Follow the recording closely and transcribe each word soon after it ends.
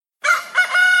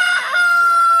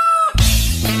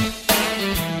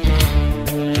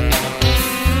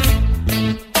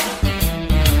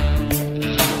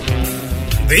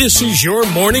This is your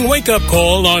morning wake-up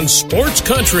call on Sports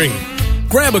Country.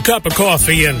 Grab a cup of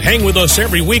coffee and hang with us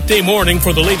every weekday morning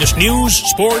for the latest news,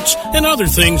 sports, and other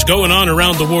things going on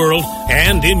around the world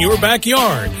and in your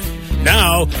backyard.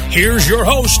 Now, here's your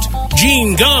host,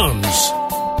 Gene Gumbs.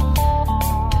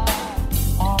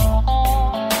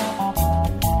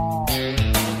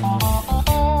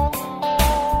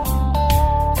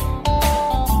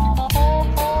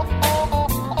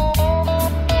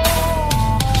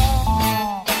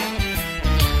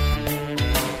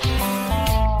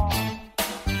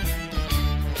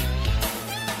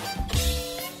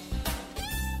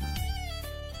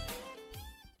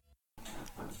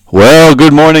 Well,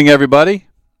 good morning, everybody.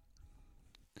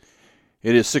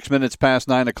 It is 6 minutes past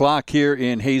 9 o'clock here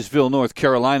in Hayesville, North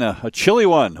Carolina. A chilly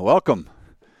one. Welcome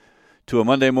to a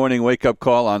Monday morning wake-up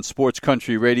call on Sports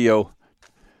Country Radio.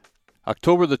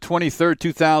 October the 23rd,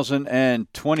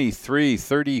 2023,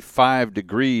 35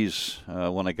 degrees.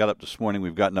 When I got up this morning,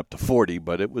 we've gotten up to 40,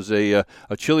 but it was a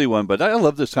chilly one. But I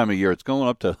love this time of year. It's going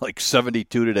up to like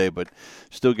 72 today, but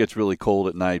still gets really cold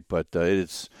at night. But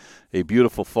it's a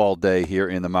beautiful fall day here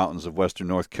in the mountains of western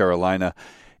North Carolina.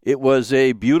 It was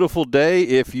a beautiful day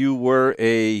if you were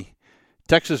a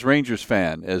Texas Rangers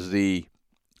fan as the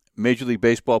Major League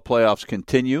Baseball playoffs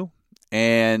continue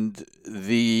and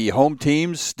the home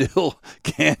teams still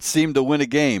can't seem to win a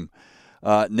game.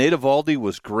 Nate Eovaldi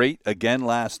was great again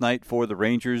last night for the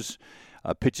Rangers.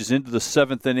 Pitches into the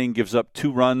seventh inning, gives up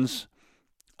 2 runs.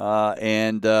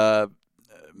 And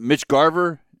Mitch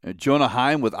Garver, Jonah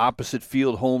Heim with opposite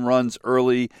field home runs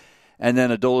early, and then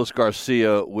Adolis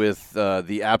Garcia with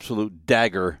the absolute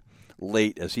dagger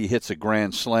late as he hits a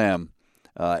grand slam,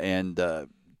 and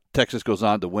Texas goes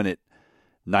on to win it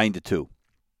 9-2.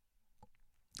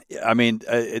 I mean,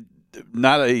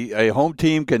 not a home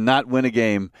team cannot win a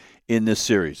game in this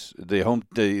series.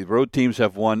 The road teams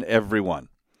have won every one,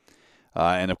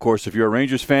 and of course, if you're a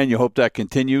Rangers fan, you hope that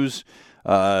continues.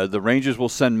 The Rangers will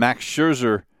send Max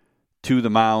Scherzer to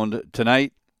the mound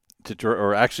tonight, it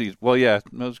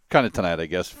was kind of tonight, I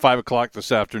guess, 5 o'clock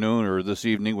this afternoon or this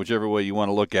evening, whichever way you want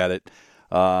to look at it.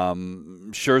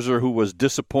 Scherzer, who was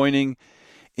disappointing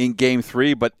in Game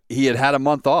 3, but he had a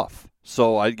month off,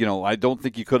 so I don't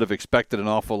think you could have expected an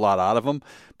awful lot out of him.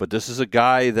 But this is a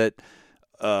guy that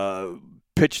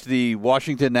pitched the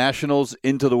Washington Nationals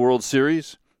into the World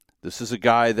Series. This is a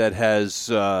guy that has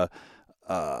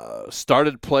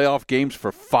started playoff games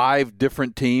for 5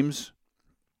 different teams.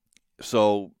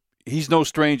 So he's no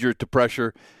stranger to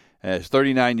pressure. He's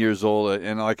 39 years old.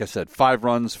 And like I said, 5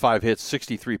 runs, 5 hits,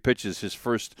 63 pitches, his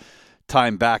first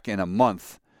time back in a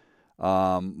month.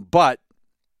 But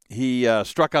he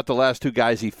struck out the last 2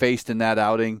 guys he faced in that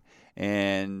outing.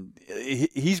 And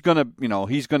he's going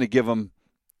to give them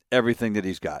everything that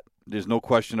he's got. There's no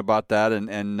question about that.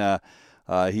 And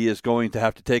he is going to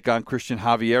have to take on Christian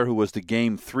Javier, who was the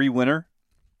Game 3 winner,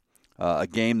 a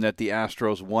game that the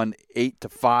Astros won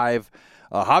 8-5.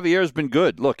 Javier's been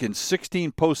good. Look, in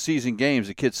 16 postseason games,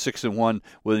 the kid's 6-1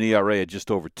 with an ERA of just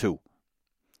over 2.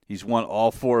 He's won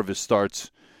all 4 of his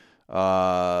starts.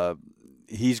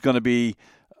 He's going to be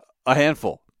a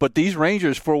handful. But these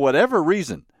Rangers, for whatever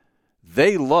reason,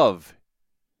 they love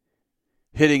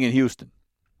hitting in Houston.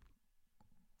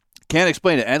 Can't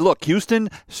explain it. And look, Houston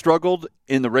struggled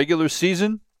in the regular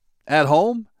season at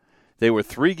home. They were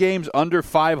 3 games under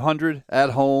 500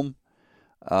 at home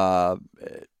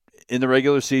in the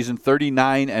regular season,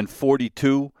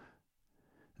 39-42.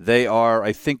 They are,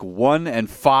 I think,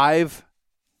 1-5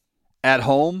 at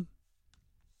home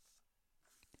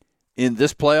in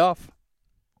this playoff.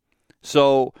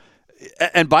 So,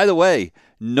 and by the way,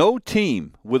 no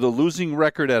team with a losing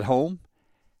record at home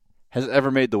has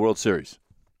ever made the World Series.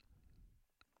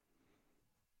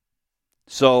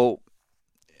 So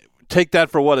take that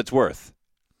for what it's worth.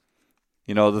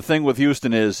 You know, the thing with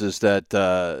Houston is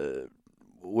that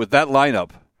with that lineup,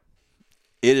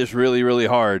 it is really, really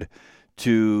hard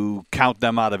to count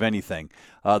them out of anything.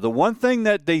 The one thing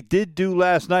that they did do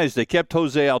last night is they kept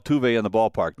Jose Altuve in the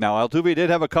ballpark. Now, Altuve did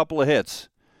have a couple of hits.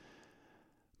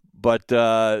 But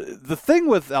the thing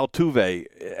with Altuve,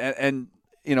 and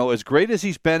you know, as great as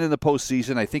he's been in the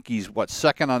postseason, I think he's,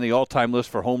 second on the all-time list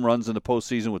for home runs in the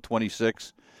postseason with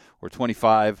 26 or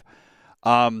 25.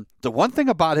 The one thing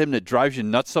about him that drives you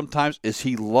nuts sometimes is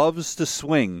he loves to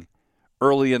swing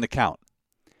early in the count.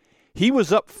 He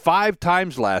was up 5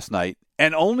 times last night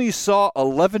and only saw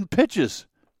 11 pitches.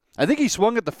 I think he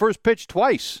swung at the first pitch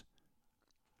twice.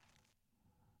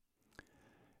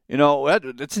 You know,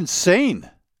 that's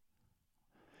insane.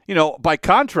 You know, by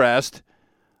contrast,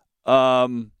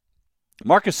 Marcus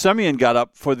Semien got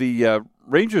up for the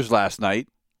Rangers last night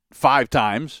 5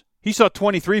 times He saw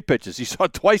 23 pitches. He saw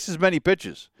twice as many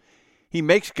pitches. He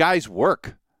makes guys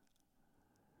work.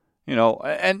 You know,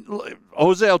 and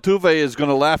Jose Altuve is going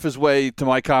to laugh his way to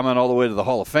my comment all the way to the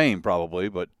Hall of Fame probably,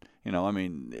 but, you know, I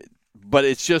mean, but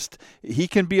it's just he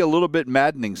can be a little bit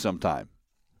maddening sometime.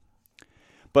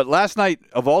 But last night,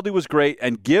 Eovaldi was great,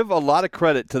 and give a lot of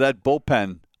credit to that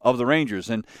bullpen of the Rangers.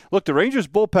 And look, the Rangers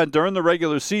bullpen during the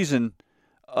regular season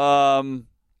was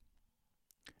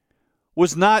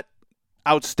not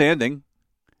outstanding,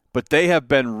 but they have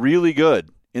been really good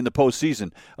in the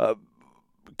postseason.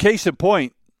 Case in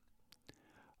point,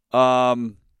 Josh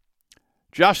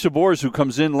Sborz, who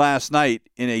comes in last night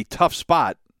in a tough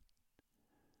spot,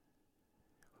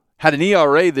 had an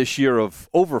ERA this year of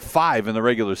over 5 in the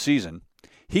regular season.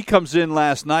 He comes in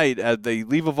last night as they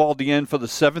leave Eovaldi in for the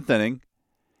 7th inning,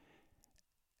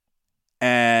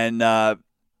 and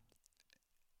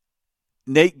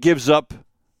Nate gives up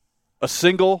a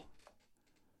single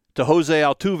to Jose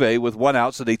Altuve with 1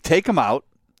 out, so they take him out.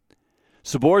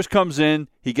 Sborz comes in,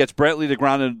 he gets Brantley to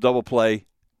ground in a double play,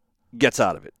 gets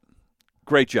out of it.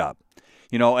 Great job.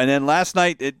 You know, and then last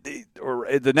night, or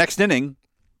the next inning,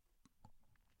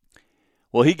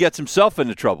 well, he gets himself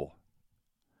into trouble.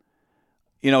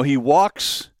 You know, he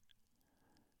walks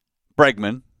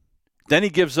Bregman, then he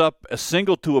gives up a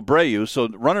single to Abreu, so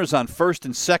runners on first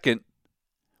and second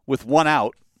with 1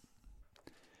 out.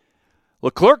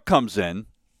 Leclerc comes in,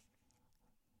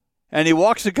 and he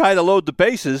walks a guy to load the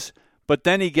bases, but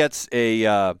then he gets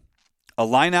a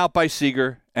line out by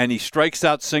Seager, and he strikes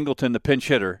out Singleton, the pinch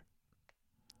hitter,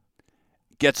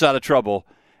 gets out of trouble,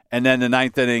 and then the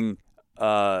 9th inning,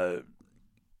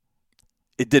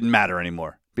 it didn't matter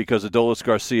anymore because Adolis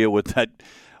Garcia with that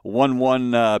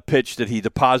 1-1 pitch that he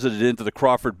deposited into the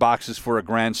Crawford boxes for a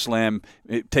grand slam,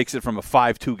 it takes it from a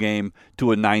 5-2 game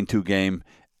to a 9-2 game,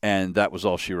 and that was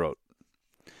all she wrote.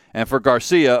 And for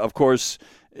Garcia, of course,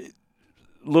 a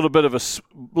little bit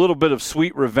of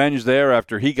sweet revenge there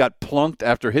after he got plunked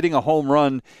after hitting a home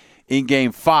run in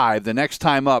Game 5. The next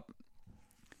time up,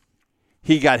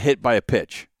 he got hit by a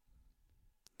pitch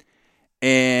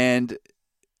and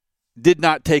did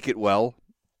not take it well.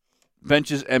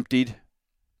 Benches emptied.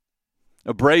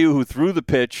 Abreu, who threw the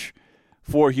pitch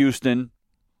for Houston,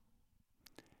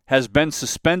 has been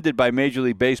suspended by Major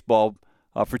League Baseball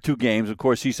for 2 games. Of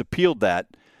course, he's appealed that.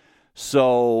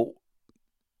 So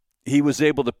he was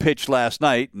able to pitch last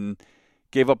night and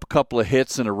gave up a couple of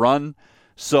hits and a run.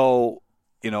 So,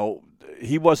 you know,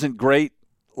 he wasn't great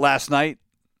last night.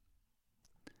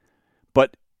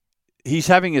 But he's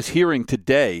having his hearing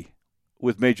today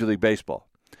with Major League Baseball.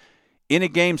 In a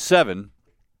Game 7,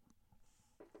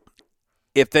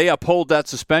 if they uphold that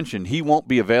suspension, he won't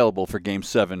be available for Game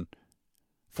 7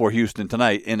 for Houston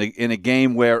tonight in a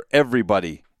game where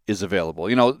everybody is available.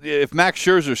 You know, if Max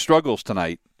Scherzer struggles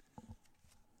tonight,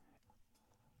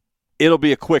 it'll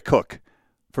be a quick hook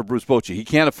for Bruce Bochy. He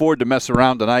can't afford to mess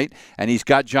around tonight, and he's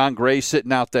got John Gray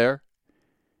sitting out there,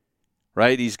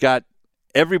 right? He's got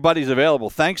everybody's available.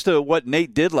 Thanks to what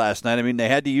Nate did last night, I mean, they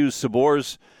had to use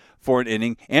Sborz for an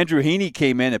inning. Andrew Heaney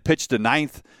came in and pitched the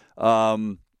 9th,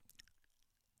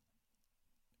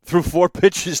 threw 4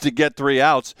 pitches to get 3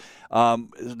 outs.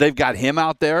 They've got him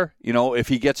out there, you know, if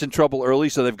he gets in trouble early,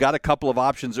 so they've got a couple of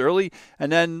options early.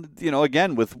 And then, you know,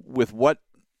 again, with what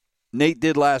Nate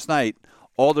did last night,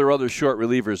 all their other short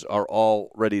relievers are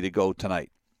all ready to go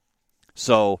tonight.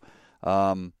 So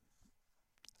I'm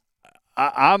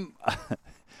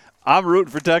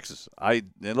rooting for Texas.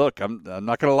 Look, I'm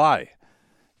not going to lie.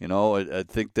 You know, I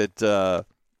think that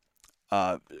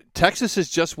Texas is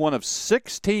just one of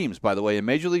 6 teams, by the way, in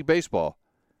Major League Baseball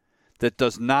that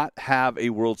does not have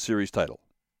a World Series title.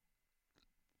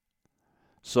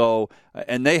 So,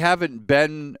 and they haven't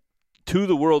been to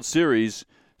the World Series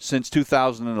since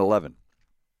 2011.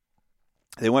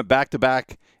 They went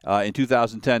back-to-back in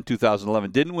 2010, 2011.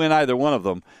 Didn't win either one of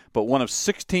them, but one of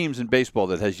 6 teams in baseball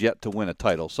that has yet to win a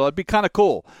title. So it'd be kind of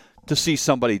cool to see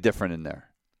somebody different in there.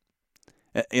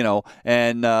 You know,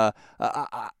 and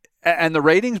the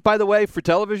ratings, by the way, for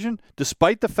television,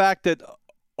 despite the fact that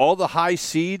all the high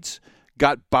seeds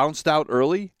got bounced out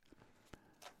early,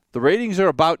 the ratings are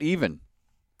about even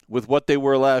with what they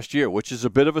were last year, which is a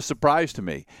bit of a surprise to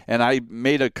me. And I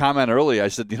made a comment earlier. I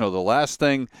said, you know, the last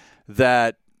thing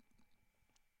that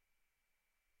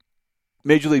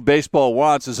Major League Baseball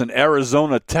wants is an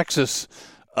Arizona-Texas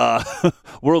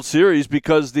World Series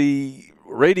because the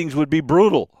ratings would be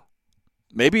brutal.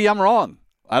 Maybe I'm wrong.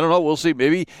 I don't know. We'll see.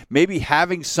 Maybe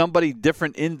having somebody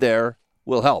different in there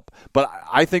will help. But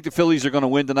I think the Phillies are going to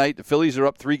win tonight. The Phillies are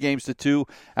up 3-2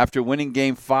 after winning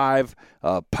Game 5,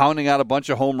 pounding out a bunch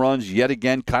of home runs yet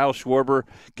again. Kyle Schwarber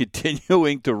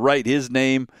continuing to write his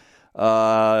name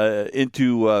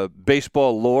into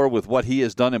baseball lore with what he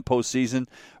has done in postseason.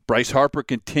 Bryce Harper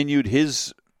continued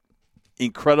his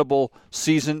incredible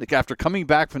season after coming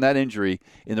back from that injury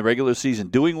in the regular season,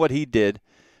 doing what he did,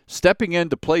 stepping in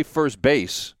to play first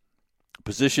base, a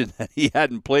position that he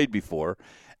hadn't played before,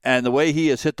 and the way he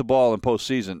has hit the ball in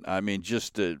postseason, I mean,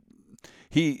 just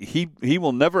he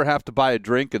will never have to buy a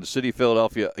drink in the city of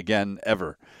Philadelphia again,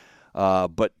 ever.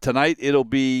 But tonight it'll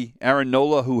be Aaron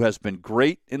Nola, who has been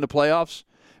great in the playoffs.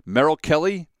 Merrill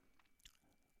Kelly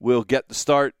will get the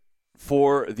start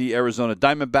for the Arizona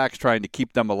Diamondbacks, trying to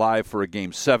keep them alive for a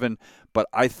Game 7. But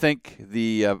I think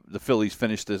the Phillies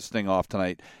finish this thing off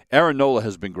tonight. Aaron Nola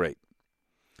has been great.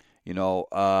 You know,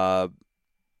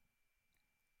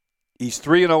 he's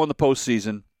 3-0 in the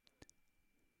postseason.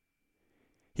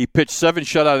 He pitched 7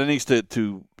 shutout innings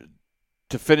to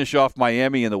finish off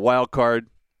Miami in the wild card.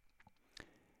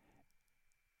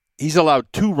 He's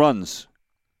allowed 2 runs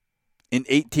in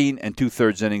 18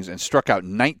 2/3 innings and struck out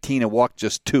 19 and walked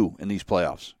just 2 in these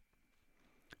playoffs.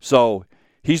 So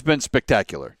he's been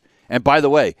spectacular. And by the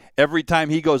way, every time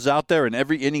he goes out there and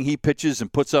every inning he pitches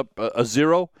and puts up a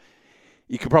 0,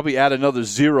 you could probably add another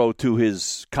 0 to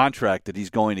his contract that he's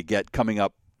going to get coming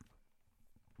up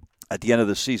at the end of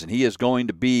the season. He is going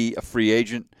to be a free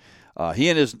agent. He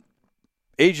and his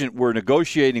agent were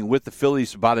negotiating with the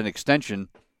Phillies about an extension.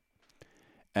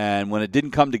 And when it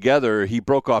didn't come together, he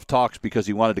broke off talks because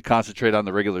he wanted to concentrate on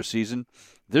the regular season.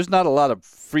 There's not a lot of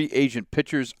free agent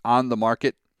pitchers on the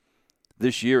market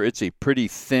this year. It's a pretty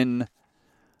thin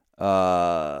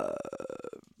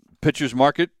pitchers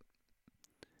market.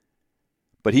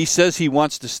 But he says he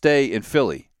wants to stay in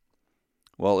Philly.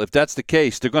 Well, if that's the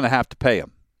case, they're going to have to pay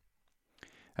him.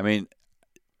 I mean,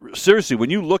 seriously, when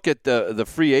you look at the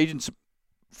free agent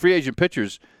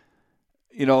pitchers,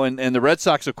 you know, and the Red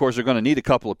Sox, of course, are going to need a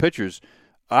couple of pitchers.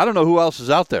 I don't know who else is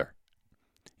out there.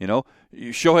 You know,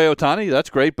 Shohei Ohtani, that's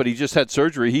great, but he just had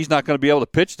surgery. He's not going to be able to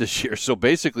pitch this year. So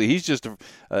basically, he's just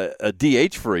a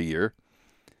DH for a year.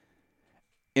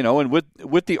 You know, and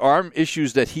with the arm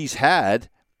issues that he's had,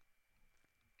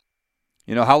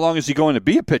 you know, how long is he going to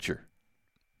be a pitcher?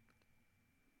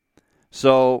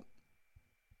 So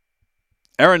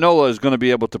Aaron Nola is going to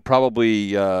be able to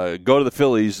probably go to the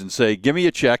Phillies and say, give me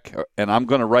a check, and I'm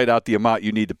going to write out the amount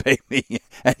you need to pay me,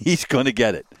 and he's going to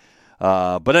get it.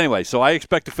 But anyway, so I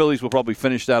expect the Phillies will probably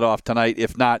finish that off tonight.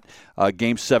 If not,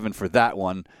 Game 7 for that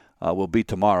one will be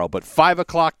tomorrow. But 5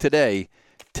 o'clock today,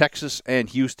 Texas and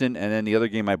Houston, and then the other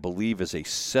game I believe is a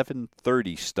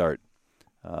 7:30 start,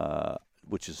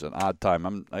 which is an odd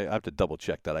time. I have to double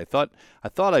check that. I thought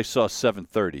I saw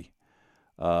 7:30.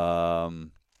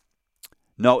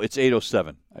 No, it's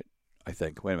 8:07, I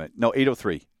think. Wait a minute. No,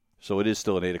 8:03. So it is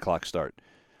still an 8 o'clock start.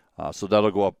 So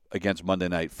that'll go up against Monday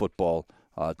Night Football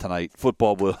tonight.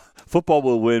 Football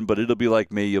will win, but it'll be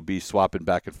like me. You'll be swapping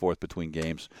back and forth between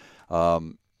games,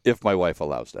 if my wife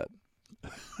allows that.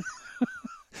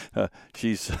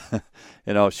 She's,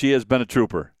 you know, she has been a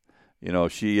trooper. You know,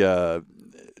 she's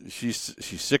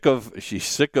sick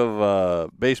of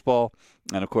baseball.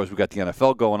 And, of course, we've got the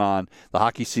NFL going on. The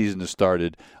hockey season has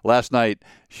started. Last night,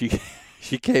 she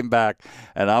came back,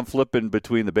 and I'm flipping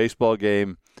between the baseball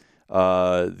game,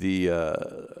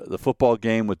 the football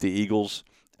game with the Eagles,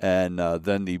 and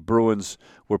then the Bruins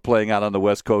were playing out on the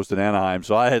West Coast in Anaheim.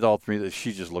 So I had all three.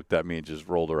 She just looked at me and just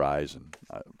rolled her eyes. And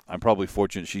I'm probably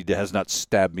fortunate she has not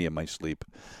stabbed me in my sleep.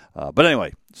 But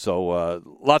anyway, so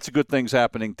lots of good things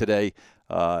happening today,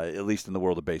 at least in the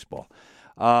world of baseball.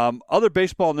 Other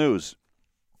baseball news.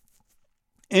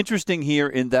 Interesting here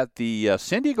in that the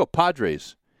San Diego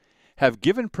Padres have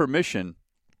given permission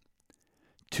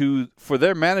for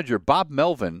their manager, Bob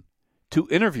Melvin, to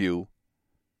interview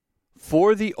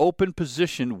for the open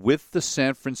position with the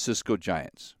San Francisco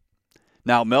Giants.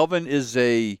 Now, Melvin is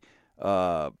a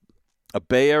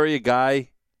Bay Area guy.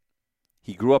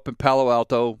 He grew up in Palo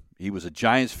Alto. He was a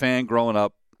Giants fan growing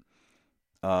up.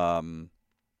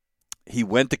 He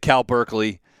went to Cal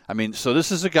Berkeley. I mean, so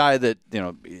this is a guy that, you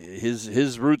know,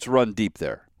 his roots run deep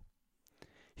there.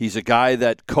 He's a guy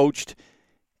that coached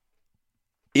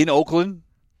in Oakland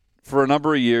for a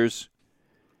number of years.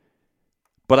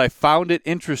 But I found it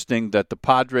interesting that the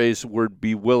Padres would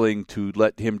be willing to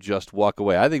let him just walk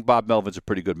away. I think Bob Melvin's a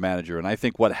pretty good manager, and I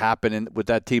think what happened with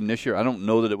that team this year, I don't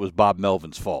know that it was Bob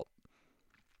Melvin's fault.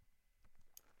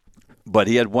 But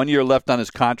he had 1 year left on his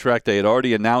contract. They had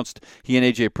already announced, he and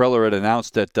A.J. Preller had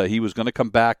announced that he was going to come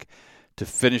back to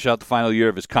finish out the final year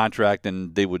of his contract,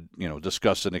 and they would,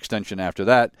 discuss an extension after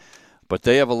that. But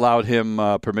they have allowed him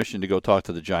permission to go talk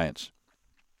to the Giants.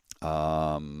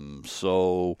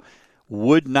 So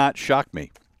would not shock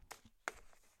me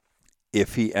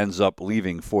if he ends up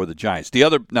leaving for the Giants. The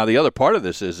other part of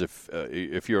this is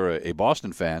if you're a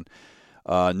Boston fan,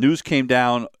 news came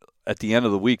down at the end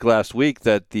of the week last week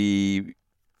that the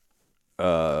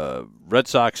Red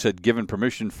Sox had given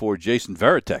permission for Jason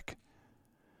Varitek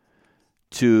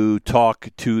to talk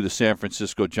to the San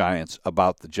Francisco Giants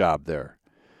about the job there.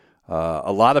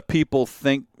 A lot of people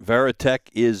think Varitek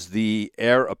is the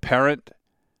heir apparent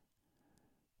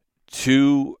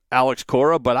to Alex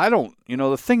Cora, but I don't,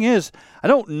 the thing is, I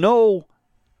don't know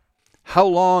how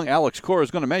long Alex Cora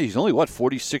is going to manage. He's only,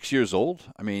 46 years old?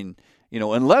 I mean,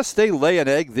 unless they lay an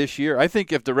egg this year, I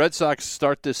think if the Red Sox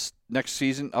start this next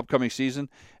season, upcoming season,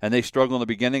 and they struggle in the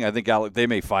beginning, I think they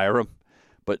may fire him.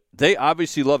 But they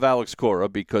obviously love Alex Cora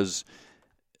because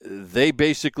they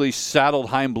basically saddled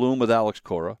Chaim Bloom with Alex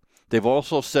Cora. They've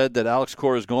also said that Alex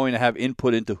Cora is going to have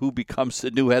input into who becomes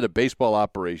the new head of baseball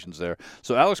operations there.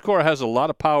 So Alex Cora has a lot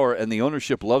of power, and the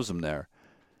ownership loves him there.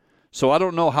 So I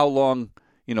don't know how long,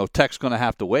 Tech's going to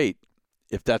have to wait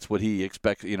if that's what he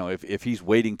expects, if he's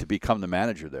waiting to become the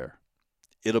manager there.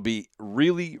 It'll be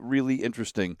really, really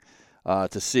interesting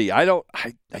to see. I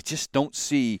just don't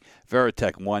see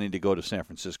Varitek wanting to go to San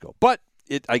Francisco. But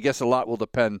I guess a lot will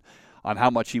depend on how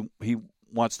much he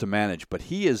wants to manage. But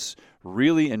he is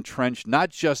really entrenched, not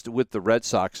just with the Red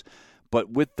Sox, but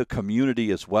with the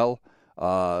community as well.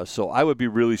 So I would be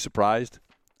really surprised.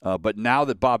 But now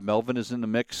that Bob Melvin is in the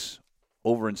mix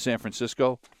over in San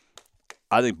Francisco,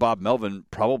 I think Bob Melvin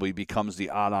probably becomes the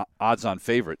odds-on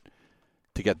favorite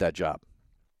to get that job.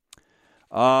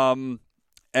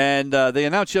 And they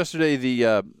announced yesterday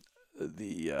the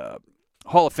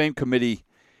Hall of Fame committee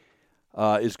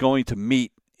is going to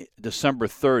meet December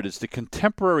 3rd. It's the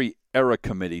Contemporary Era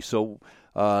Committee. So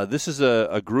this is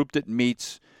a group that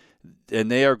meets,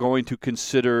 and they are going to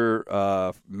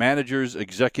consider managers,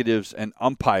 executives, and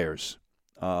umpires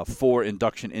for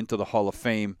induction into the Hall of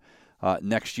Fame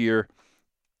next year.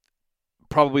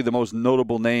 Probably the most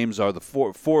notable names are the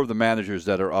four of the managers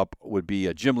that are up would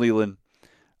be Jim Leyland,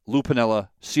 Lou Piniella,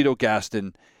 Cito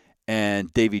Gaston,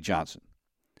 and Davey Johnson.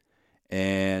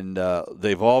 And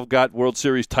they've all got World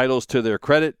Series titles to their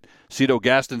credit. Cito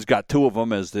Gaston's got two of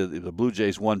them, as the Blue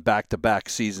Jays won back-to-back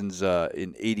seasons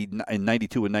in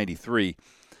 92 and 93.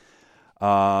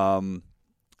 Lou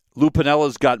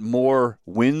Piniella's got more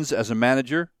wins as a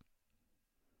manager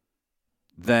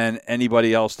than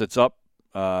anybody else that's up.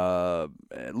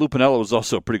 Lou Piniella was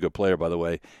also a pretty good player, by the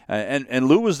way. And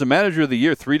Lou was the manager of the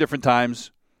year 3 different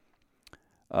times.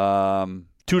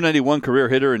 291 career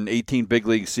hitter in 18 big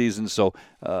league seasons. So,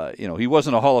 he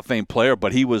wasn't a Hall of Fame player,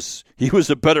 but he was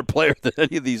a better player than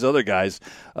any of these other guys.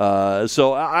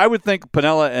 So I would think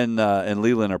Piniella and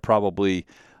Leyland are probably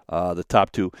the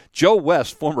top two. Joe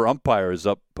West, former umpire, is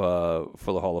up for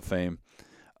the Hall of Fame.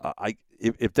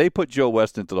 If they put Joe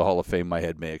West into the Hall of Fame, my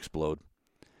head may explode.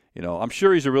 I'm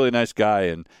sure he's a really nice guy,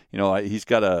 and he's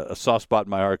got a soft spot in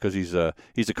my heart because he's a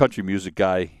country music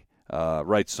guy.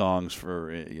 Writes songs for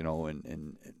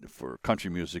and for country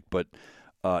music, but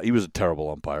he was a terrible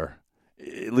umpire.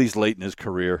 At least late in his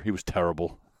career, he was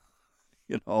terrible.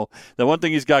 The one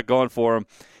thing he's got going for him,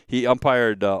 he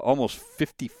umpired almost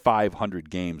 5,500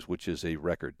 games, which is a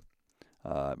record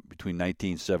between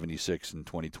 1976 and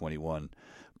 2021.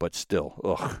 But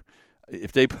still,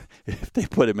 if they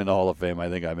put him in the Hall of Fame, I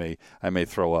think I may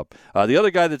throw up. The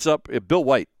other guy that's up, Bill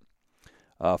White,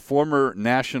 former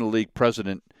National League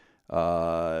president.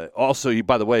 Also,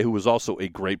 by the way, who was also a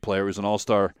great player. He was an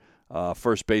all-star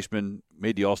first baseman,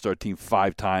 made the all-star team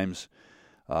 5 times,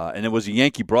 and it was a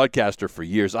Yankee broadcaster for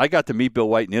years. I got to meet Bill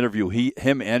White and interview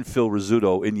him and Phil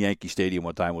Rizzuto in Yankee Stadium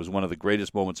one time. It was one of the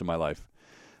greatest moments of my life.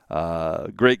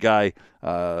 Great guy.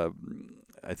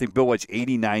 I think Bill White's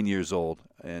 89 years old,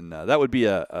 and that would be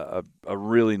a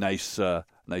really nice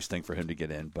thing for him to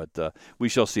get in. But we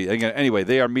shall see. Again, anyway,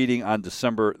 they are meeting on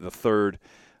December the 3rd.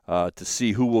 To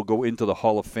see who will go into the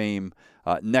Hall of Fame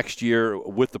next year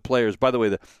with the players. By the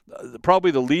way,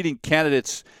 probably the leading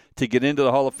candidates to get into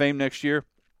the Hall of Fame next year,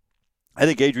 I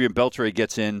think Adrian Beltre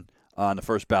gets in on the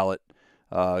first ballot.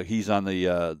 He's on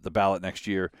the ballot next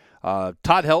year.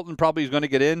 Todd Helton probably is going to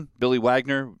get in. Billy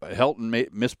Wagner.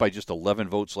 Helton missed by just 11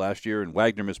 votes last year, and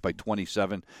Wagner missed by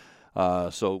 27.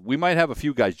 So we might have a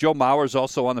few guys. Joe Mauer's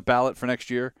also on the ballot for next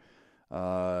year.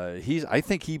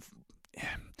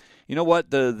 You know what?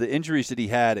 The injuries that he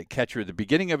had at catcher at the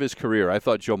beginning of his career, I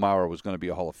thought Joe Mauer was going to be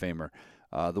a Hall of Famer.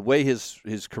 The way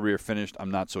his career finished,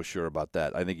 I'm not so sure about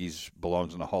that. I think he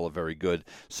belongs in the Hall of Very Good.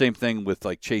 Same thing with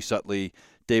like Chase Utley,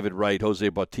 David Wright, Jose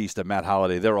Bautista, Matt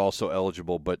Holliday. They're also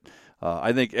eligible, but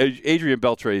I think Adrian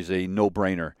Beltre is a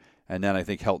no-brainer, and then I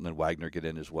think Helton and Wagner get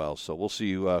in as well. So we'll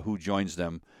see who joins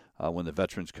them when the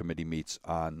Veterans Committee meets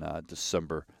on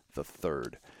December the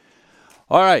 3rd.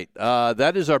 All right,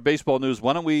 that is our baseball news.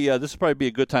 Why don't we, this will probably be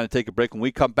a good time to take a break. When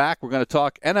we come back, we're going to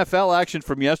talk NFL action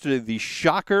from yesterday, the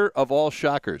shocker of all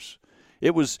shockers.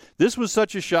 This was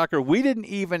such a shocker. We didn't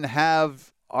even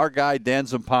have our guy Dan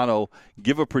Zampano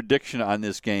give a prediction on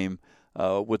this game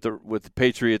with the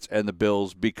Patriots and the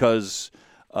Bills because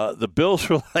the Bills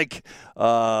were like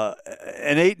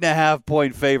an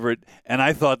 8.5-point favorite, and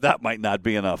I thought that might not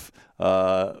be enough.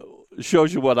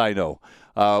 Shows you what I know.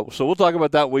 So we'll talk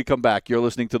about that when we come back. You're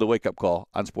listening to the Wake Up Call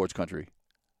on Sports Country.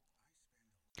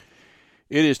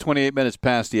 It is 28 minutes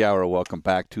past the hour. Welcome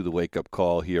back to the Wake Up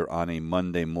Call here on a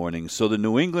Monday morning. So the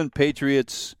New England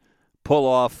Patriots pull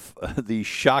off the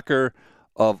shocker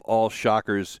of all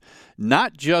shockers.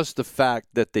 Not just the fact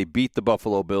that they beat the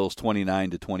Buffalo Bills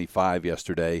 29-25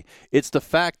 yesterday. It's the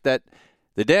fact that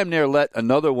they damn near let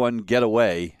another one get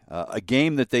away. A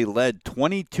game that they led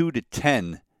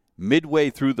 22-10 midway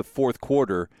through the fourth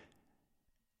quarter,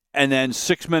 and then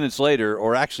 6 minutes later,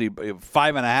 or actually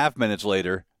 5.5 minutes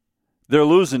later, they're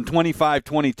losing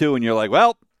 25-22, and you're like,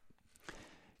 well,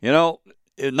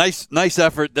 nice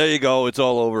effort. There you go. It's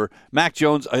all over. Mac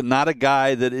Jones, not a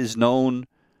guy that is known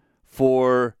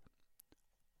for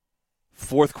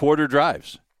fourth quarter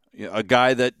drives. A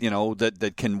guy that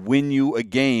that can win you a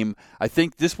game. I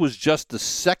think this was just the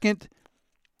second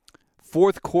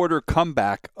fourth quarter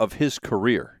comeback of his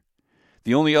career.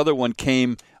 The only other one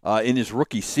came in his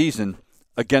rookie season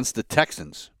against the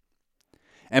Texans.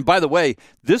 And by the way,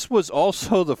 this was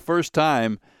also the first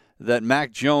time that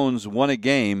Mac Jones won a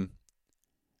game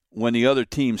when the other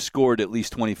team scored at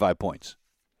least 25 points.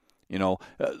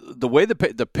 The way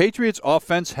the Patriots'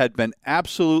 offense had been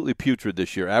absolutely putrid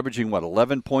this year, averaging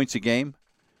 11 points a game.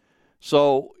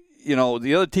 So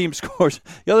the other team scores.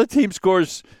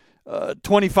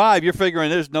 25, you're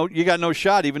figuring you got no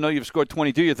shot, even though you've scored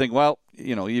 22. You think, well,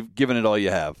 you've given it all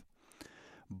you have.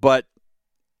 But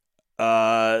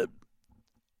Josh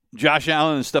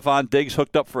Allen and Stephon Diggs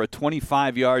hooked up for a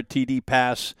 25-yard TD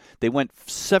pass. They went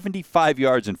 75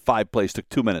 yards in 5 plays. Took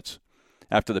 2 minutes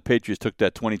after the Patriots took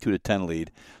that 22-10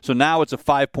 lead. So now it's a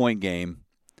 5-point game,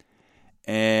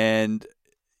 and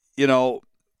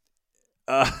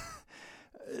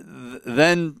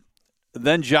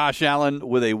Then Josh Allen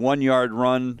with a 1-yard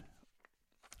run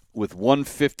with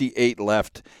 1:58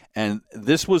 left. And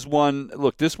this was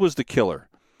this was the killer.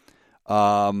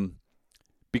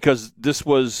 Because this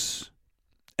was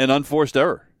an unforced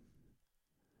error.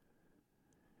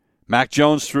 Mac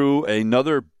Jones threw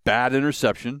another bad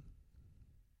interception.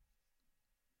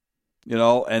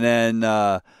 And then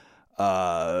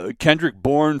Kendrick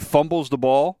Bourne fumbles the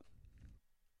ball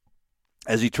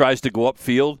as he tries to go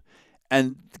upfield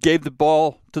and gave the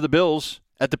ball to the Bills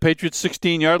at the Patriots'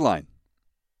 16-yard line.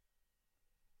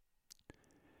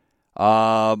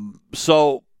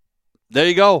 So there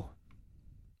you go.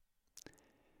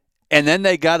 And then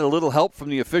they got a little help from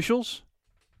the officials.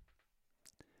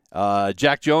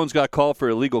 Jack Jones got called for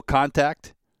illegal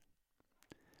contact.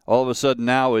 All of a sudden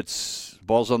now it's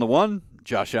ball's on the one,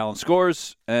 Josh Allen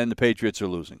scores, and the Patriots are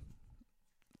losing.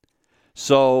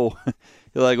 So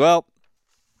you're like, well,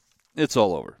 it's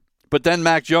all over. But then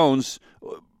Mac Jones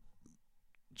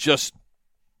just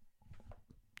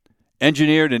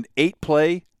engineered an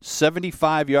 8-play,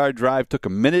 75-yard drive. Took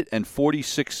 1 minute and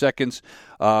 46 seconds.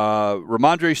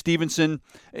 Ramondre Stevenson,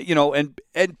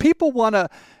 and people want to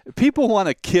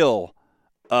kill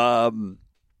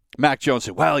Mac Jones.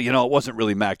 Say, well, it wasn't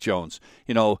really Mac Jones.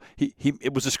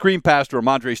 It was a screen pass to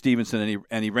Ramondre Stevenson,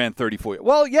 and he ran 34.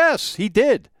 Well, yes, he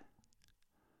did.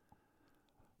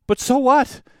 But so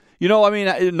what?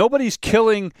 Nobody's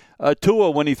killing Tua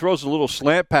when he throws a little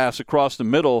slant pass across the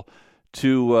middle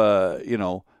to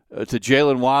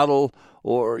Jalen Waddle,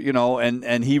 or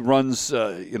and he runs,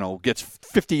 gets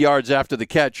 50 yards after the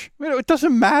catch. It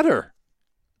doesn't matter.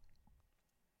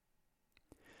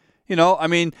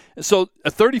 So a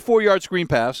 34-yard screen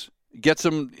pass gets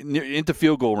him into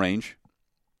field goal range,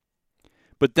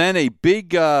 but then a big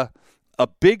 3rd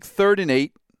and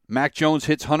 8. Mac Jones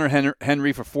hits Hunter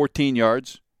Henry for 14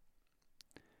 yards.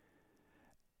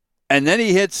 And then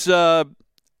he hits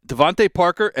Devontae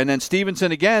Parker and then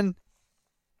Stevenson again.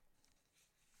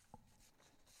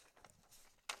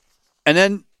 And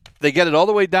then they get it all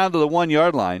the way down to the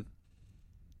 1-yard line.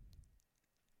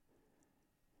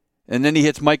 And then he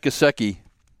hits Mike Gesicki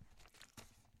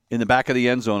in the back of the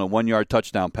end zone, a 1-yard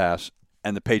touchdown pass,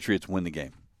 and the Patriots win the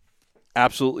game.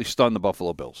 Absolutely stunned the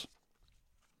Buffalo Bills.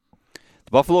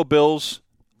 The Buffalo Bills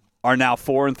are now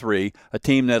 4-3, a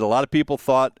team that a lot of people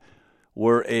thought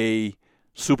were a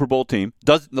Super Bowl team.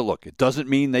 It doesn't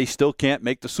mean they still can't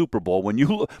make the Super Bowl.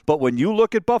 But when you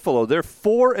look at Buffalo, they're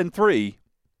 4-3,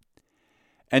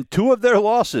 and 2 of their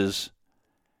losses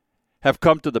have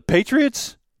come to the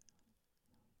Patriots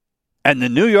and the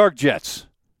New York Jets.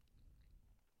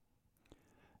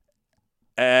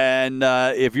 And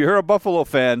if you're a Buffalo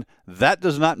fan, that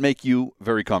does not make you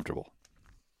very comfortable.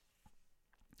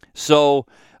 So,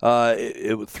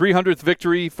 300th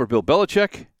victory for Bill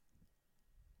Belichick.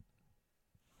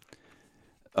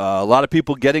 A lot of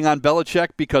people getting on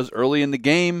Belichick because early in the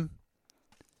game,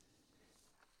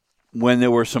 when there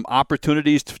were some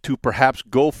opportunities to perhaps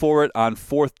go for it on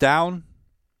 4th down,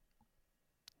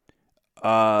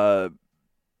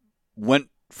 went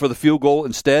for the field goal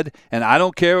instead. And I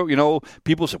don't care,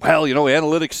 people say, well,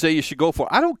 analytics say you should go for it.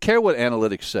 I don't care what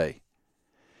analytics say.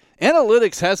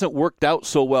 Analytics hasn't worked out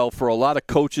so well for a lot of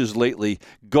coaches lately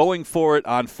going for it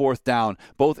on 4th down,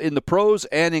 both in the pros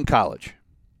and in college.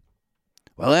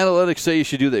 Well, analytics say you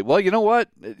should do that. Well, you know what?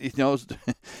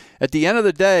 At the end of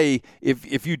the day,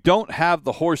 if you don't have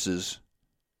the horses,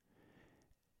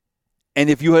 and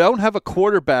if you don't have a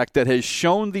quarterback that has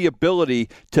shown the ability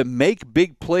to make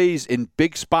big plays in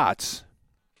big spots,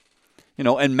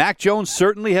 and Mac Jones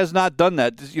certainly has not done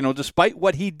that, despite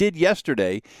what he did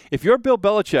yesterday. If you're Bill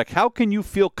Belichick, how can you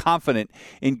feel confident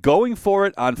in going for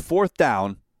it on 4th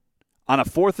down, on a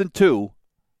 4th and 2,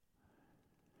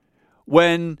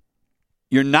 when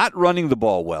you're not running the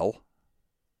ball well,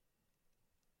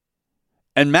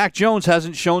 and Mac Jones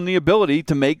hasn't shown the ability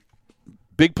to make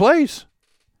big plays?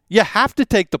 You have to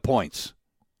take the points.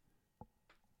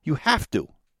 You have to.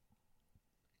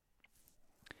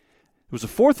 It was a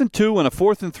 4th and 2 and a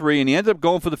 4th and 3, and he ended up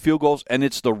going for the field goals, and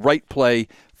it's the right play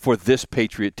for this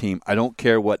Patriot team. I don't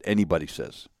care what anybody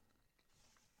says.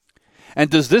 And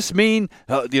does this mean,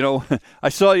 I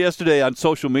saw yesterday on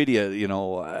social media,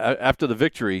 after the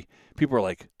victory, people were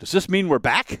like, does this mean we're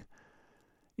back?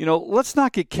 Let's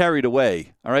not get carried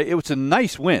away, all right? It was a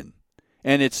nice win.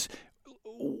 And it's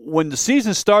when the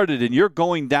season started and you're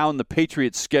going down the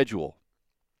Patriots' schedule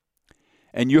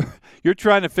and you're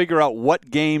trying to figure out what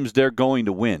games they're going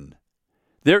to win,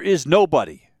 there is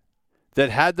nobody that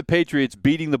had the Patriots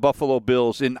beating the Buffalo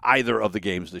Bills in either of the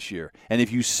games this year. And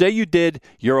if you say you did,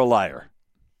 you're a liar.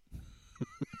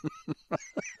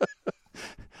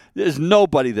 There's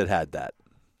nobody that had that.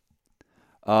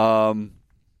 And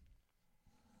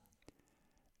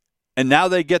now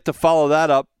they get to follow that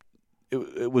up.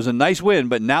 It was a nice win,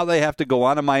 but now they have to go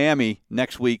on to Miami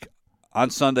next week on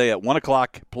Sunday at 1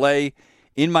 o'clock, play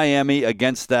in Miami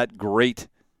against that great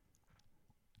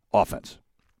offense.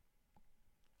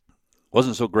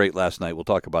 Wasn't so great last night. We'll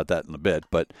talk about that in a bit,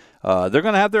 but they're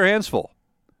going to have their hands full.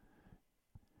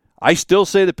 I still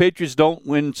say the Patriots don't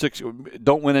win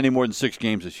any more than 6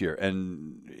 games this year.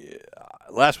 And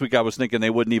last week I was thinking they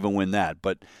wouldn't even win that,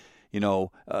 but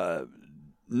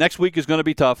next week is going to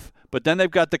be tough. But then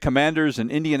they've got the Commanders and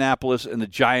Indianapolis and the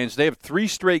Giants. They have 3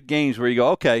 straight games where you go,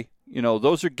 okay,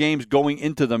 those are games going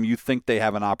into them you think they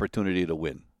have an opportunity to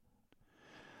win.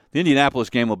 The Indianapolis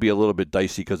game will be a little bit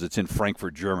dicey because it's in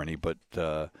Frankfurt, Germany. But,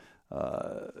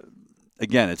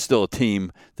 again, it's still a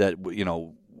team that,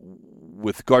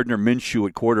 with Gardner Minshew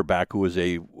at quarterback, who is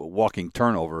a walking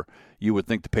turnover, you would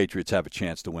think the Patriots have a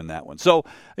chance to win that one. So,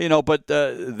 but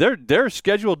their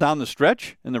schedule down the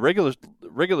stretch in the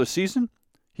regular season,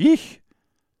 yeesh.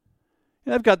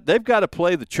 They've got to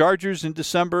play the Chargers in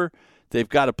December. They've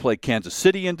got to play Kansas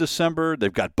City in December.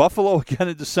 They've got Buffalo again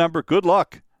in December. Good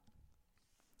luck.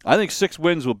 I think 6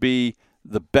 wins will be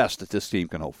the best that this team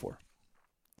can hope for.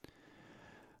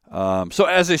 So,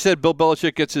 as I said, Bill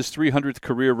Belichick gets his 300th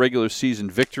career regular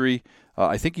season victory.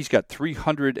 I think he's got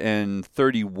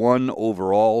 331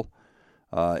 overall,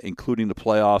 including the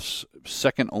playoffs,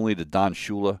 second only to Don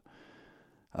Shula.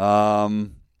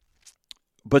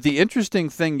 But the interesting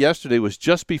thing yesterday was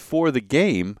just before the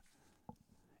game,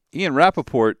 Ian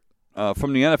Rappaport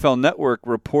from the NFL Network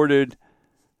reported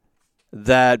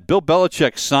that Bill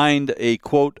Belichick signed a,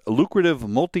 quote, lucrative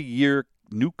multi-year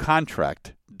new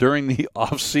contract during the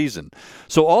offseason.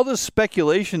 So all this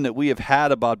speculation that we have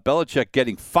had about Belichick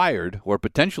getting fired or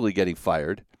potentially getting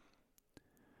fired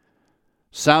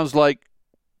sounds like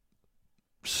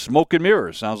smoke and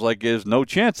mirrors. Sounds like there's no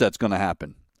chance that's going to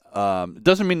happen. It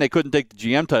doesn't mean they couldn't take the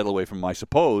GM title away from him, I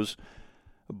suppose,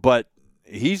 but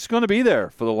he's going to be there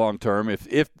for the long term.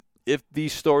 If if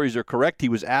these stories are correct, he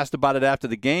was asked about it after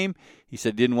the game. He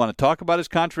said he didn't want to talk about his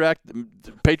contract.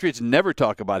 The Patriots never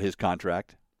talk about his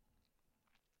contract.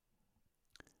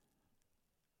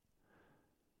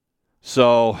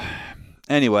 So,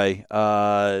 anyway,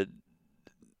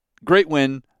 great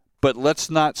win, but let's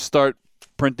not start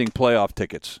printing playoff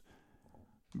tickets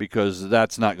because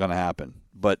that's not going to happen.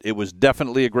 But it was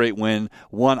definitely a great win,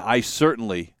 one I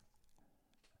certainly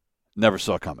never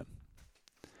saw coming.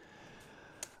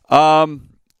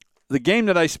 The game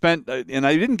that I spent, and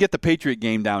I didn't get the Patriot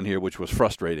game down here, which was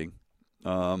frustrating.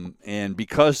 And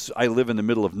because I live in the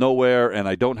middle of nowhere and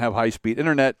I don't have high-speed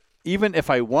internet, even if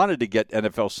I wanted to get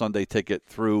NFL Sunday Ticket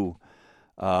through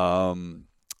YouTube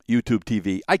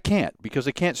TV, I can't because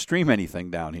I can't stream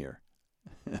anything down here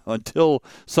until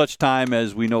such time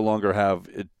as we no longer have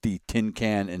the tin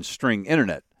can and string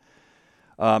internet.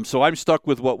 So I'm stuck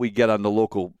with what we get on the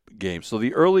local games. So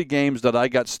the early games that I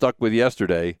got stuck with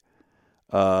yesterday,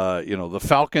 the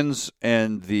Falcons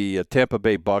and the Tampa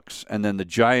Bay Bucks, and then the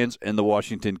Giants and the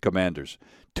Washington Commanders.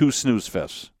 2 snooze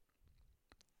fests.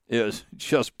 It was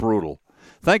just brutal.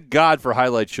 Thank God for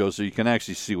highlight shows so you can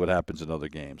actually see what happens in other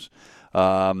games.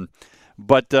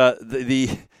 But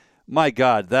my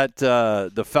God,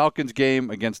 the Falcons game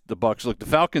against the Bucks. Look, the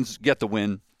Falcons get the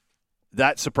win.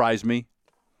 That surprised me.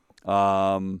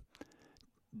 Desmond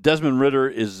Ridder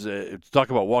is talk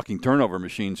about walking turnover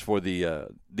machines for the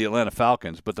Atlanta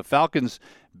Falcons. But the Falcons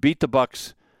beat the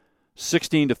Bucks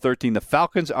 16-13. The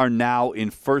Falcons are now in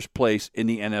first place in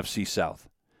the NFC South.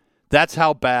 That's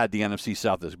how bad the NFC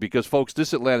South is because, folks,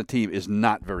 this Atlanta team is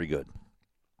not very good.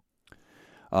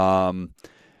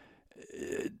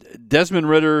 Desmond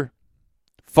Ridder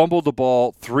fumbled the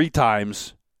ball 3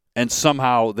 times, and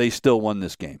somehow they still won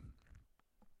this game.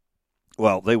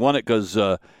 Well, they won it because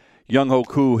Younghoe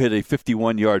Koo hit a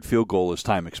 51-yard field goal as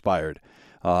time expired.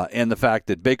 And the fact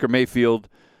that Baker Mayfield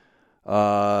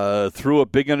threw a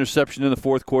big interception in the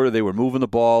fourth quarter. They were moving the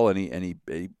ball, and he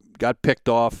got picked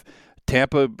off.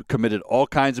 Tampa committed all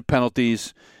kinds of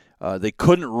penalties. They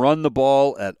couldn't run the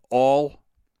ball at all.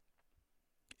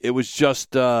 It was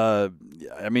just,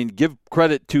 give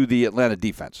credit to the Atlanta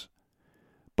defense.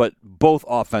 But both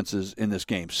offenses in this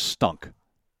game stunk.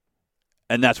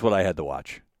 And that's what I had to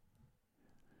watch.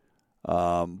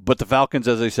 But the Falcons,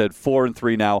 as I said,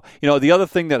 4-3 now. The other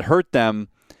thing that hurt them,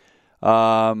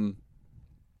 their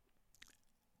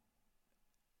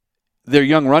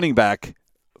young running back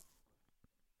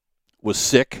was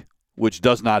sick, which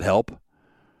does not help.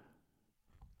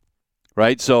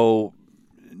 Right? So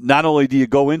not only do you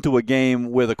go into a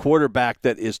game with a quarterback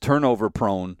that is turnover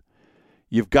prone,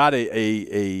 you've got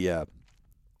a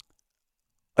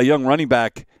young running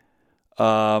back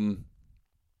that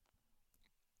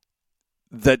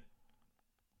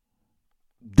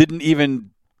didn't even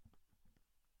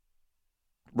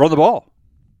run the ball.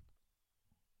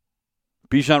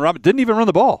 Bijan Robinson didn't even run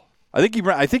the ball. I think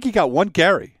he got 1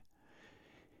 carry.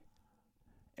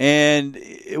 And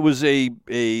it was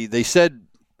they said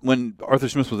when Arthur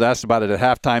Smith was asked about it at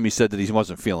halftime, he said that he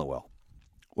wasn't feeling well.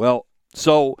 Well,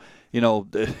 so,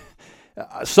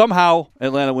 somehow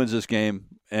Atlanta wins this game,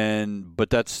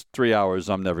 but that's 3 hours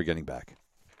I'm never getting back.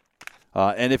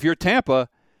 And if you're Tampa,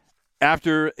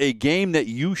 after a game that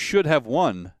you should have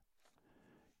won,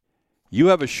 you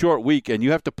have a short week, and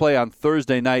you have to play on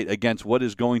Thursday night against what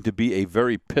is going to be a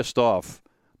very pissed-off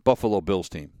Buffalo Bills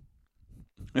team.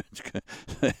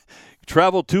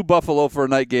 Travel to Buffalo for a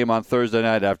night game on Thursday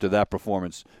night after that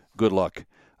performance. Good luck.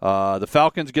 The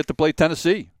Falcons get to play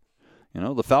Tennessee.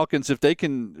 The Falcons, if they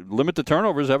can limit the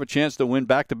turnovers, have a chance to win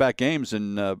back-to-back games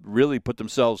and really put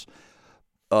themselves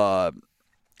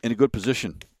in a good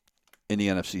position in the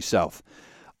NFC South.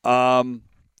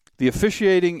 The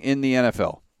officiating in the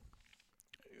NFL.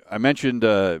 I mentioned,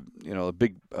 a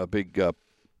big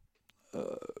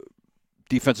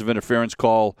defensive interference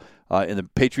call in the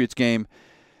Patriots game.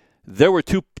 There were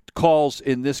 2 calls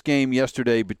in this game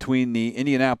yesterday between the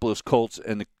Indianapolis Colts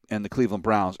and the Cleveland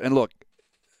Browns. And look,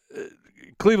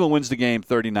 Cleveland wins the game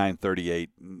 39-38.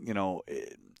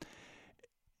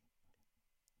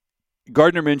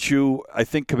 Gardner Minshew, I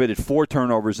think, committed 4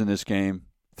 turnovers in this game,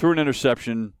 threw an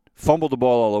interception, fumbled the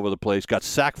ball all over the place, got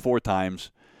sacked 4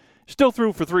 times, still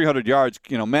threw for 300 yards,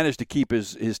 managed to keep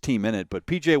his team in it. But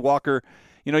P.J. Walker,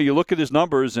 you look at his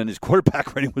numbers, and his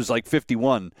quarterback rating was like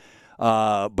 51.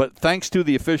 But thanks to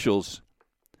the officials,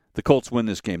 the Colts win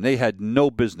this game. They had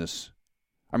no business.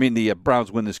 The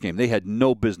Browns win this game. They had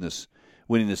no business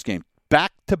winning this game.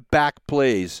 Back-to-back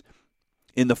plays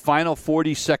in the final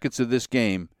 40 seconds of this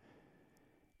game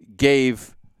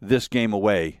gave this game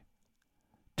away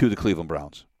to the Cleveland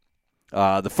Browns.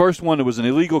 The first one, it was an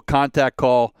illegal contact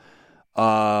call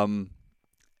And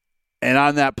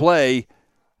on that play,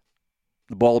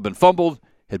 the ball had been fumbled,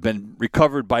 had been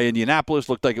recovered by Indianapolis,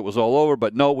 looked like it was all over,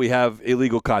 but no, we have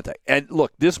illegal contact. And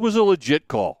look, this was a legit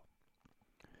call.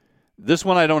 This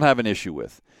one I don't have an issue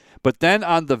with. But then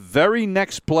on the very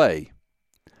next play,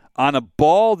 on a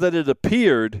ball that it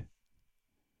appeared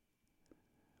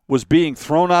was being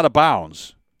thrown out of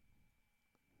bounds,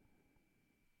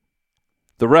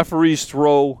 the referees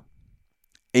throw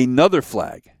another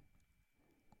flag.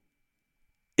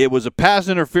 It was a pass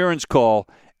interference call,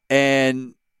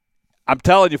 and I'm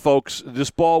telling you, folks,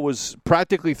 this ball was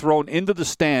practically thrown into the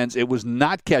stands. It was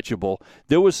not catchable.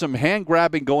 There was some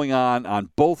hand-grabbing going on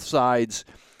both sides,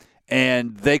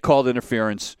 and they called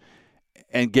interference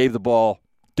and gave the ball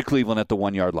to Cleveland at the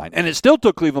 1-yard line. And it still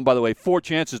took Cleveland, by the way, 4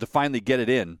 chances to finally get it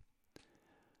in.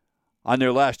 On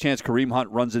their last chance, Kareem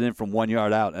Hunt runs it in from 1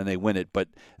 yard out, and they win it. But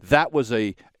that was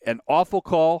an awful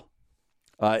call.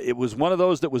 It was one of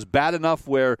those that was bad enough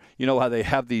where, you know how they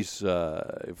have these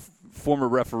former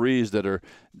referees that are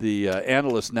the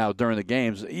analysts now during the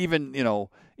games.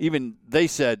 Even they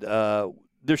said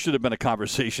there should have been a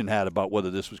conversation had about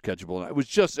whether this was catchable. It was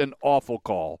just an awful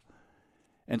call.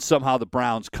 And somehow the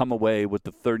Browns come away with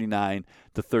the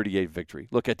 39-38 victory.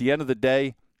 Look, at the end of the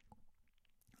day,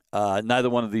 neither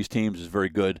one of these teams is very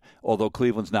good, although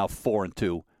Cleveland's now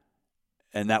 4-2,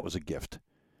 and that was a gift.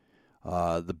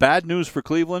 The bad news for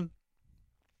Cleveland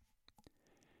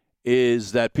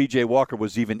is that P.J. Walker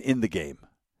was even in the game.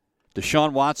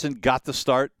 Deshaun Watson got the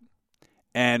start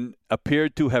and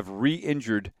appeared to have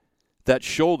re-injured that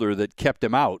shoulder that kept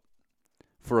him out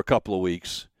for a couple of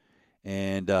weeks.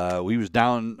 And he was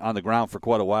down on the ground for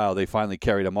quite a while. They finally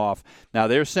carried him off. Now,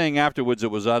 they're saying afterwards it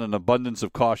was out of an abundance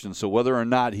of caution. So whether or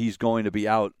not he's going to be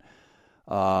out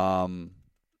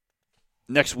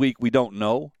next week, we don't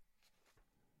know.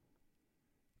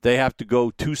 They have to go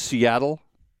to Seattle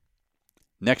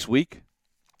next week.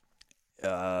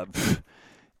 There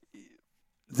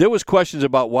was questions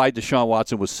about why Deshaun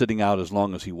Watson was sitting out as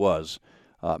long as he was.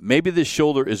 Maybe this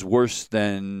shoulder is worse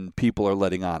than people are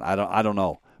letting on. I don't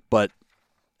know. But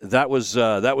that was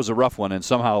a rough one, and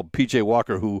somehow P.J.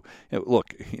 Walker, who,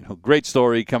 great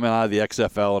story coming out of the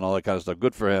XFL and all that kind of stuff,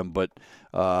 good for him, but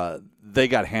they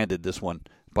got handed this one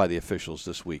by the officials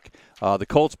this week. The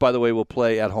Colts, by the way, will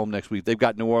play at home next week. They've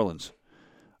got New Orleans.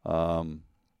 With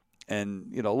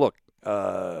Gardner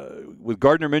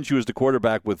Minshew as the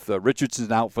quarterback, with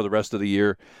Richardson out for the rest of the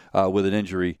year with an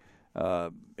injury,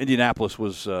 Indianapolis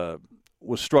was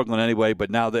struggling anyway,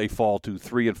 but now they fall to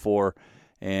 3-4.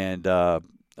 And they're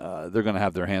going to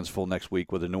have their hands full next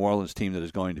week with a New Orleans team that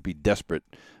is going to be desperate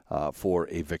for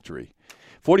a victory.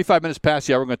 45 minutes past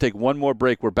the hour. We're going to take one more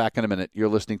break. We're back in a minute. You're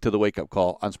listening to The Wake Up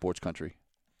Call on Sports Country.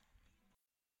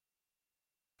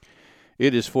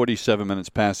 It is 47 minutes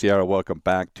past the hour. Welcome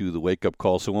back to The Wake Up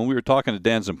Call. So when we were talking to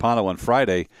Dan Zampano on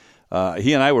Friday,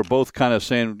 he and I were both kind of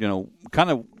saying, kind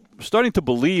of starting to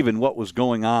believe in what was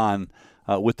going on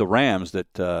with the Rams, that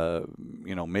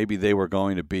maybe they were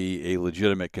going to be a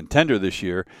legitimate contender this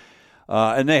year,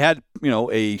 and they had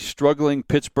a struggling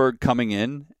Pittsburgh coming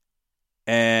in,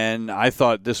 and I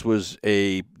thought this was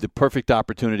the perfect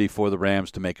opportunity for the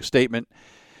Rams to make a statement.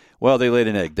 Well, they laid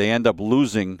an egg. They end up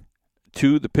losing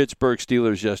to the Pittsburgh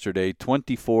Steelers yesterday,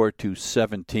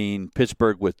 24-17.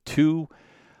 Pittsburgh with 2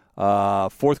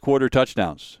 fourth-quarter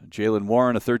touchdowns. Jaylen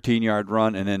Warren, a 13-yard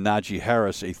run, and then Najee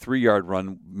Harris, a 3-yard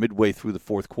run midway through the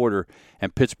fourth quarter,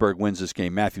 and Pittsburgh wins this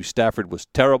game. Matthew Stafford was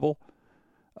terrible.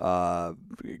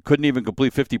 Couldn't even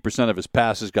complete 50% of his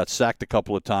passes, got sacked a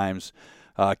couple of times.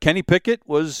 Kenny Pickett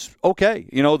was okay.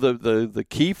 The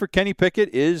key for Kenny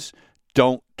Pickett is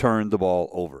don't turn the ball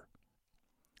over.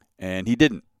 And he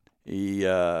didn't. He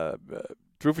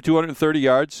threw for 230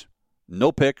 yards.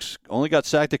 No picks, only got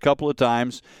sacked a couple of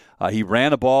times. He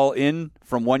ran a ball in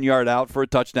from 1 yard out for a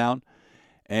touchdown,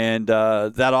 and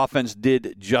that offense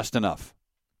did just enough.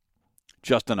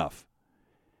 Just enough.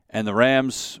 And the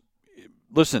Rams,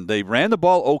 listen, they ran the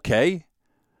ball okay.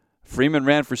 Freeman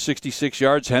ran for 66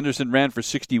 yards. Henderson ran for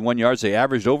 61 yards. They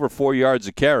averaged over 4 yards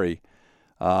a carry,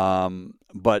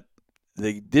 but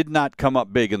they did not come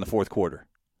up big in the fourth quarter.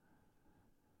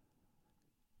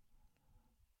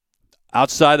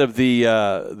 Outside of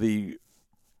the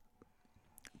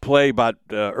play about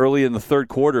early in the third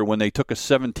quarter when they took a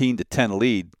 17-10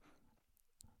 lead,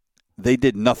 they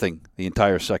did nothing the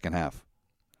entire second half.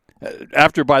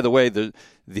 After, by the way, the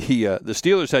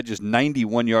Steelers had just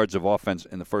 91 yards of offense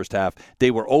in the first half.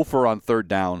 They were 0 for on third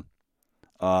down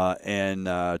and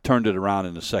turned it around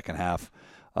in the second half.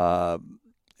 Puka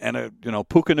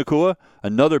Nacua,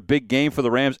 another big game for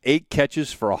the Rams, 8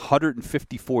 catches for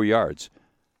 154 yards.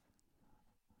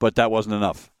 but that wasn't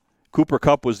enough. Cooper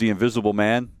Kupp was the invisible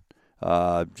man,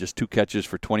 just 2 catches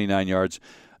for 29 yards.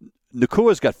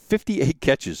 Nacua's got 58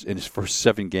 catches in his first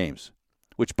 7 games,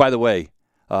 which, by the way,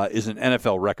 is an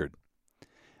NFL record.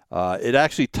 It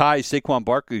actually ties Saquon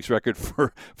Barkley's record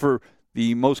for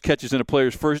the most catches in a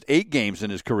player's first 8 games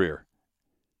in his career.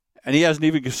 And he hasn't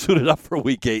even suited up for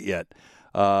Week 8 yet.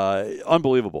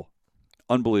 Unbelievable.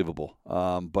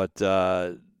 But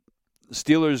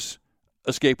Steelers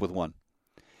escape with 1.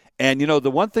 And,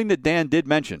 the one thing that Dan did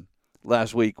mention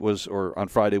last week or on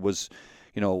Friday was,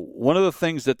 one of the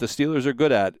things that the Steelers are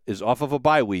good at is off of a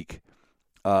bye week.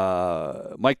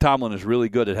 Mike Tomlin is really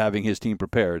good at having his team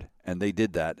prepared, and they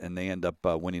did that, and they end up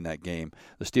winning that game.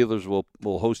 The Steelers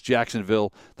will host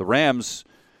Jacksonville. The Rams,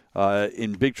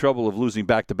 in big trouble of losing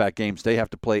back-to-back games, they have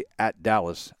to play at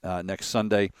Dallas next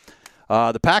Sunday.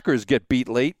 The Packers get beat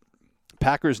late.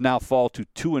 Packers now fall to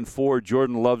 2-4.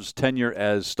 Jordan Love's tenure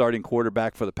as starting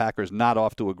quarterback for the Packers not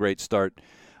off to a great start,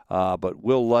 but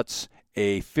Will Lutz,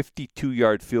 a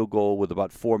 52-yard field goal with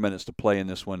about 4 minutes to play in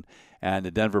this one, and the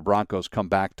Denver Broncos come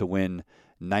back to win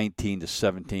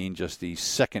 19-17, just the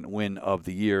second win of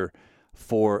the year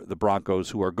for the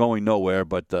Broncos, who are going nowhere.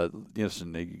 But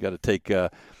listen, you got to take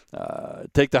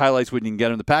the highlights when you can get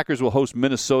them. The Packers will host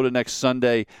Minnesota next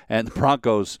Sunday, and the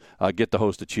Broncos get to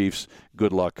host the Chiefs.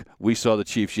 Good luck. We saw the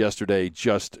Chiefs yesterday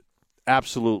just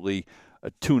absolutely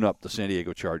tune up the San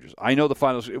Diego Chargers. I know the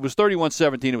finals. It was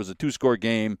 31-17. It was a 2-score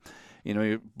game.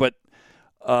 But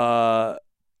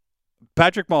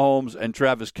Patrick Mahomes and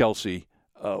Travis Kelce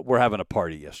were having a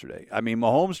party yesterday. I mean,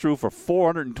 Mahomes threw for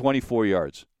 424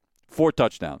 yards, 4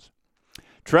 touchdowns.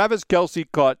 Travis Kelce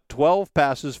caught 12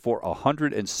 passes for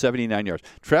 179 yards.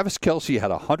 Travis Kelce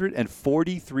had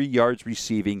 143 yards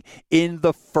receiving in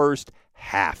the first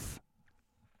half.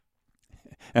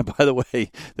 And by the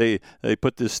way, they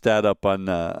put this stat up on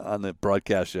the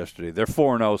broadcast yesterday. They're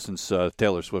 4-0 since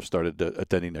Taylor Swift started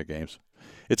attending their games.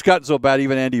 It's gotten so bad,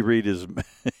 even Andy Reid is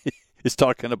is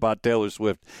talking about Taylor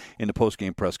Swift in the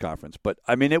postgame press conference. But,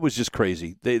 I mean, it was just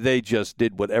crazy. They just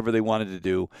did whatever they wanted to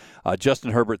do.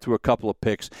 Justin Herbert threw a couple of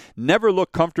picks. Never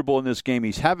looked comfortable in this game.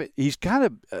 He's kind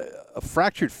of a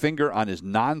fractured finger on his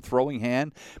non-throwing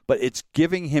hand, but it's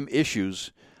giving him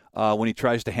issues when he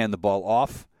tries to hand the ball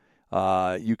off.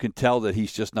 You can tell that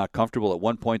he's just not comfortable. At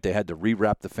one point, they had to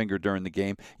rewrap the finger during the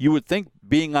game. You would think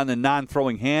being on the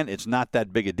non-throwing hand, it's not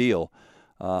that big a deal.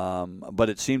 But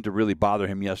it seemed to really bother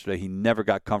him yesterday. He never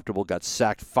got comfortable, got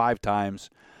sacked 5 times.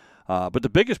 But the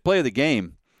biggest play of the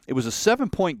game, it was a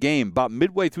 7-point game about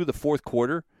midway through the fourth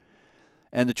quarter,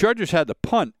 and the Chargers had the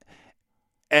punt,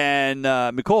 and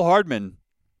Mecole Hardman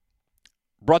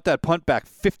brought that punt back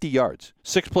 50 yards.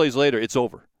 6 plays later, it's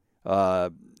over.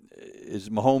 As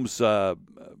Mahomes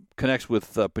connects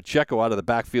with Pacheco out of the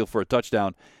backfield for a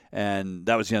touchdown, and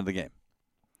that was the end of the game.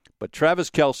 But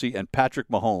Travis Kelce and Patrick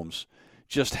Mahomes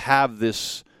just have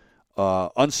this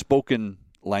unspoken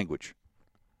language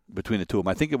between the two of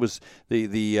them. I think it was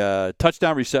the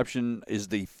touchdown reception is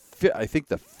the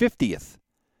 50th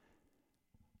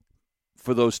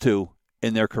for those two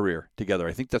in their career together.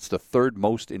 I think that's the 3rd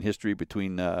most in history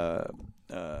between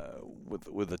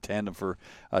with a tandem for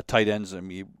tight ends. I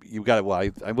mean, you got. Well,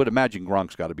 I would imagine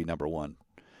Gronk's got to be number 1,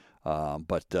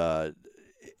 but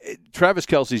Travis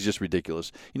Kelce's just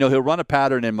ridiculous. He'll run a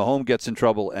pattern and Mahomes gets in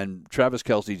trouble, and Travis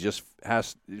Kelce just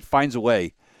finds a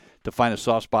way to find a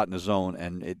soft spot in the zone,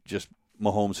 and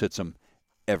Mahomes hits him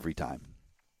every time.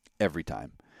 Every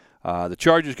time. The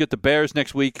Chargers get the Bears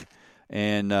next week,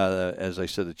 and as I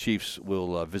said, the Chiefs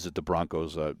will visit the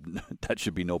Broncos. That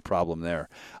should be no problem there.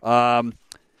 Jalen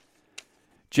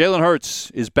Hurts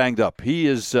is banged up. He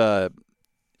was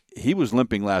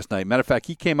limping last night. Matter of fact,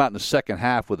 he came out in the second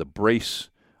half with a brace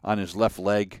on his left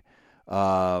leg.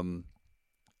 But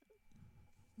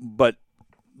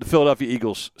the Philadelphia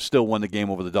Eagles still won the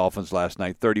game over the Dolphins last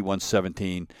night,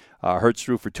 31-17. Hurts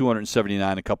threw for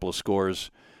 279, a couple of scores.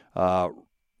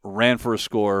 Ran for a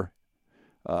score.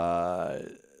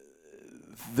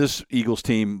 This Eagles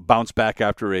team bounced back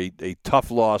after a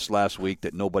tough loss last week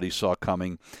that nobody saw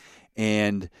coming.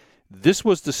 And this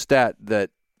was the stat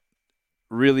that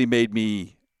really made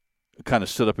me kind of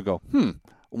sit up and go,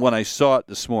 when I saw it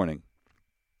this morning.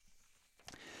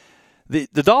 The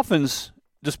Dolphins,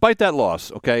 despite that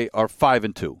loss, are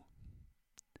 5-2.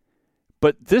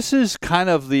 But this is kind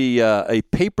of a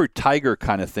paper tiger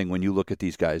kind of thing when you look at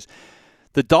these guys.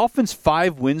 The Dolphins'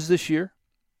 5 wins this year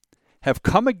have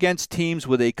come against teams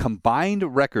with a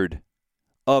combined record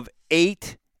of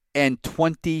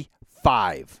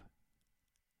 8-25.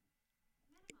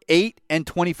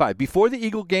 8-25. Before the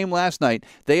Eagle game last night,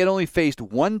 they had only faced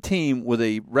one team with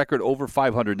a record over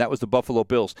 500, and that was the Buffalo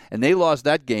Bills, and they lost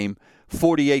that game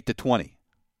 48-20.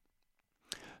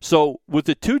 So with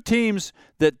the two teams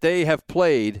that they have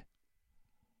played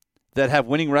that have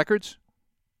winning records,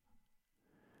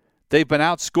 they've been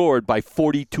outscored by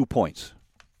 42 points.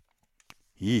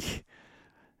 Yeesh.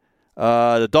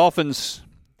 The Dolphins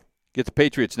get the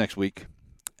Patriots next week,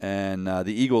 and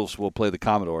the Eagles will play the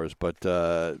Commodores. But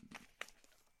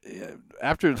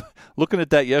after looking at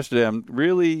that yesterday, I'm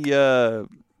really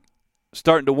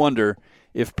starting to wonder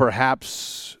if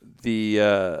perhaps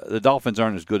the Dolphins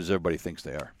aren't as good as everybody thinks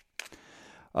they are.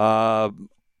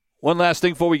 One last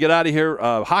thing before we get out of here.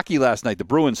 Hockey last night. The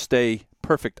Bruins stay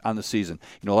perfect on the season.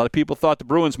 You know, a lot of people thought the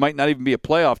Bruins might not even be a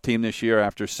playoff team this year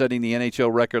after setting the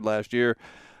NHL record last year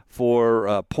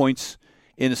for points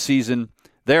in a season.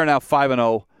 They are now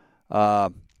 5-0.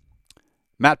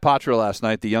 Matt Patra last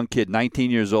night, the young kid,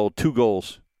 19 years old, 2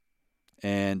 goals.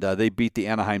 And they beat the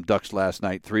Anaheim Ducks last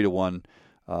night 3-1.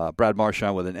 Brad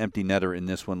Marchand with an empty netter in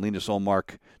this one. Linus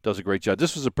Ullmark does a great job.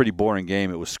 This was a pretty boring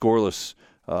game. It was scoreless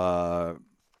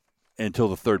until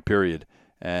the third period.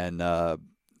 And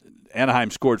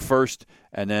Anaheim scored first,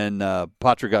 and then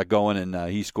Patra got going, and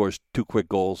he scores 2 quick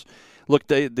goals. Look,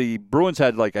 the Bruins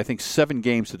had, I think 7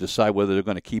 games to decide whether they're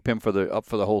going to keep him up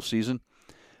for the whole season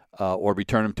or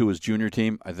return him to his junior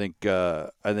team. I think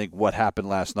what happened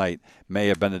last night may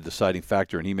have been a deciding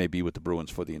factor, and he may be with the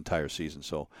Bruins for the entire season.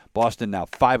 So Boston now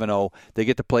 5-0. They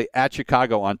get to play at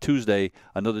Chicago on Tuesday,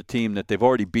 another team that they've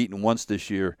already beaten once this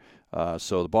year.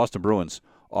 So the Boston Bruins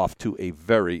off to a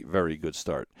very, very good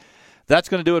start. That's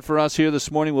going to do it for us here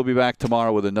this morning. We'll be back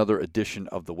tomorrow with another edition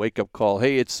of the Wake Up Call.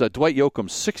 Hey, it's Dwight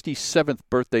Yoakam's 67th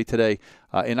birthday today.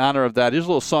 In honor of that, here's a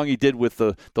little song he did with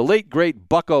the late, great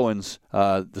Buck Owens,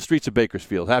 The Streets of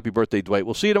Bakersfield. Happy birthday, Dwight.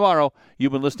 We'll see you tomorrow.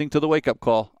 You've been listening to the Wake Up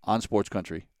Call on Sports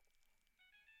Country.